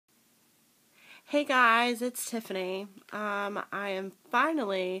Hey guys, it's Tiffany. I am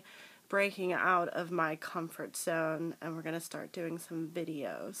finally breaking out of my comfort zone and we're going to start doing some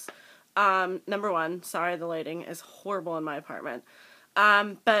videos. Number one, sorry the lighting is horrible in my apartment.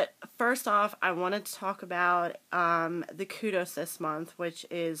 But first off, I wanted to talk about the kudos this month, which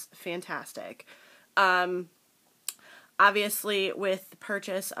is fantastic. Obviously with the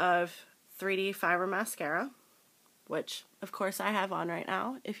purchase of 3D fiber mascara, which of course I have on right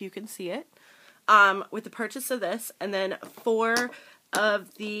now, if you can see it. With the purchase of this, and then 4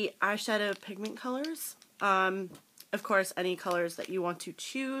 of the eyeshadow pigment colors. Of course, any colors that you want to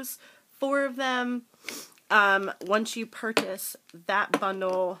choose, 4 of them. Once you purchase that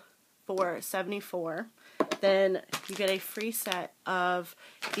bundle for $74, then you get a free set of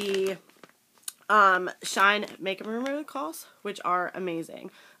the Shine Makeup Remover Cloths, which are amazing.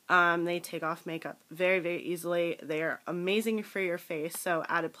 They take off makeup very, very easily. They are amazing for your face, so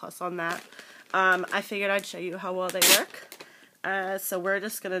added plus on that. I figured I'd show you how well they work. So we're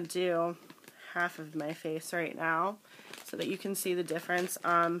just going to do half of my face right now so that you can see the difference.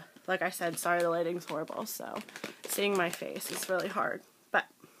 Like I said, sorry the lighting's horrible, so seeing my face is really hard. But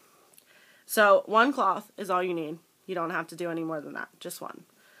so 1 cloth is all you need. You don't have to do any more than that, just 1.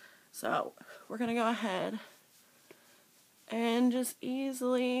 So we're going to go ahead and just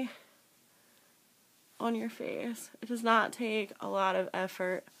easily on your face. It does not take a lot of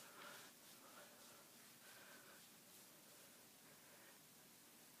effort.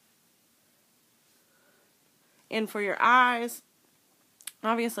 And for your eyes,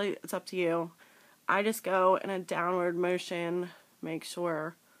 obviously it's up to you. I just go in a downward motion, make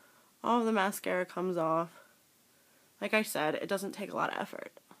sure all of the mascara comes off. Like I said, it doesn't take a lot of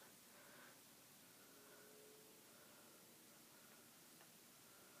effort.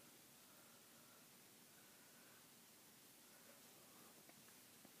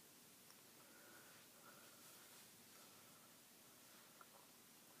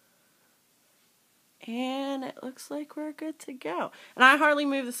 And it looks like we're good to go. And I hardly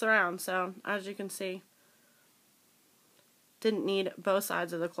move this around, so as you can see, didn't need both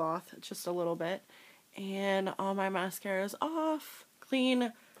sides of the cloth, just a little bit. And all my mascara is off,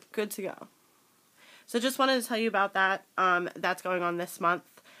 clean, good to go. So just wanted to tell you about that. That's going on this month.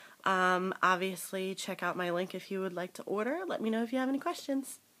 Obviously, check out my link if you would like to order. Let me know if you have any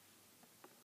questions.